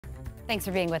Thanks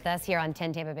for being with us here on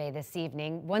 10 Tampa Bay this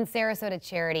evening. One Sarasota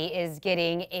charity is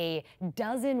getting a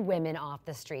dozen women off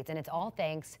the streets, and it's all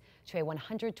thanks to a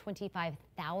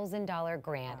 $125,000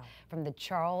 grant from the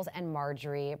Charles and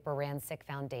Margery Barancik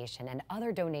Foundation and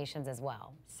other donations as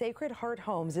well. Sacred Heart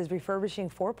Homes is refurbishing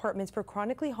 4 apartments for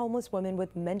chronically homeless women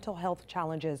with mental health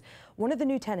challenges. One of the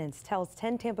new tenants tells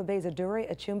 10 Tampa Bay's Adure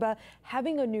Achumba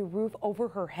having a new roof over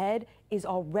her head is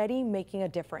already making a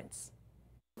difference.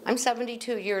 I'm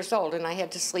 72 years old and I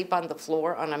had to sleep on the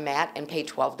floor on a mat and pay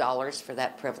 $12 for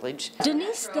that privilege.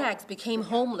 Denise Staggs became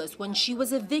homeless when she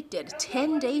was evicted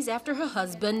 10 days after her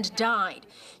husband died.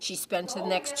 She spent the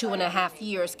next 2.5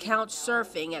 years couch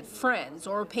surfing at friends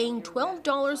or paying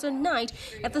 $12 a night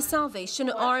at the Salvation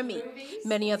Army.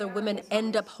 Many other women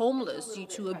end up homeless due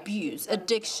to abuse,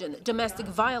 addiction, domestic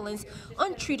violence,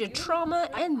 untreated trauma,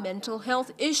 and mental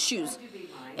health issues.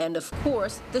 And of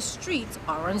course, the streets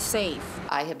are unsafe.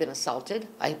 I have been assaulted.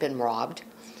 I have been robbed.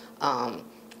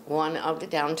 One of the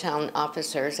downtown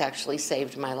officers actually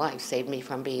saved my life, saved me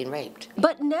from being raped.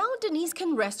 But now Denise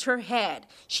can rest her head.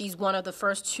 She's one of the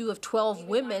first 2 of 12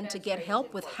 women to get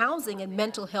help with housing and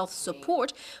mental health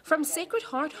support from Sacred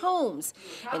Heart Homes.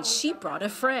 And she brought a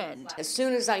friend. As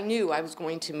soon as I knew I was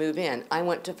going to move in, I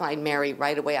went to find Mary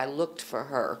right away. I looked for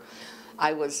her.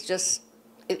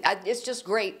 It's just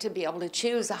great to be able to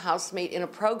choose a housemate in a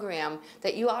program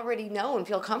that you already know and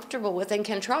feel comfortable with and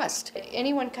can trust.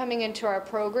 Anyone coming into our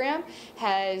program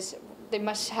they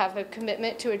must have a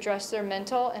commitment to address their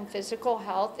mental and physical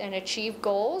health and achieve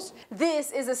goals.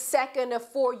 This is a second of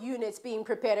 4 units being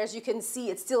prepared. As you can see,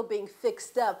 it's still being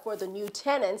fixed up for the new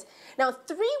tenants. Now,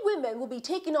 3 women will be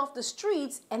taken off the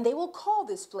streets and they will call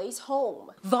this place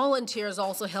home. Volunteers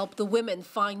also help the women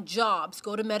find jobs,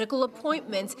 go to medical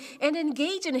appointments, and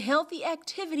engage in healthy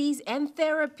activities and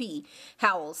therapy.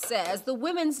 Howell says the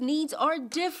women's needs are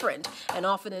different and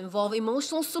often involve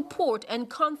emotional support and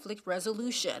conflict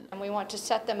resolution. And we want to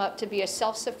set them up to be as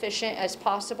self-sufficient as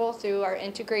possible through our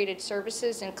integrated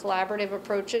services and collaborative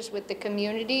approaches with the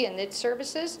community and its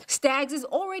services. Staggs is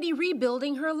already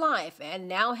rebuilding her life and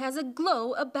now has a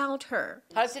glow about her.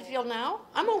 How does it feel now?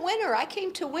 I'm a winner. I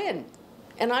came to win,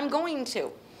 and I'm going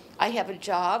to. I have a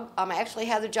job. I actually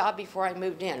had a job before I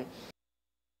moved in.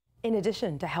 In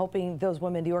addition to helping those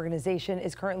women, the organization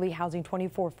is currently housing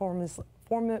 24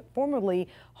 formerly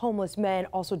homeless men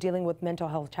also dealing with mental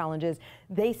health challenges.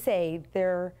 They say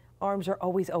their arms are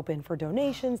always open for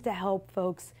donations to help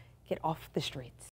folks get off the streets.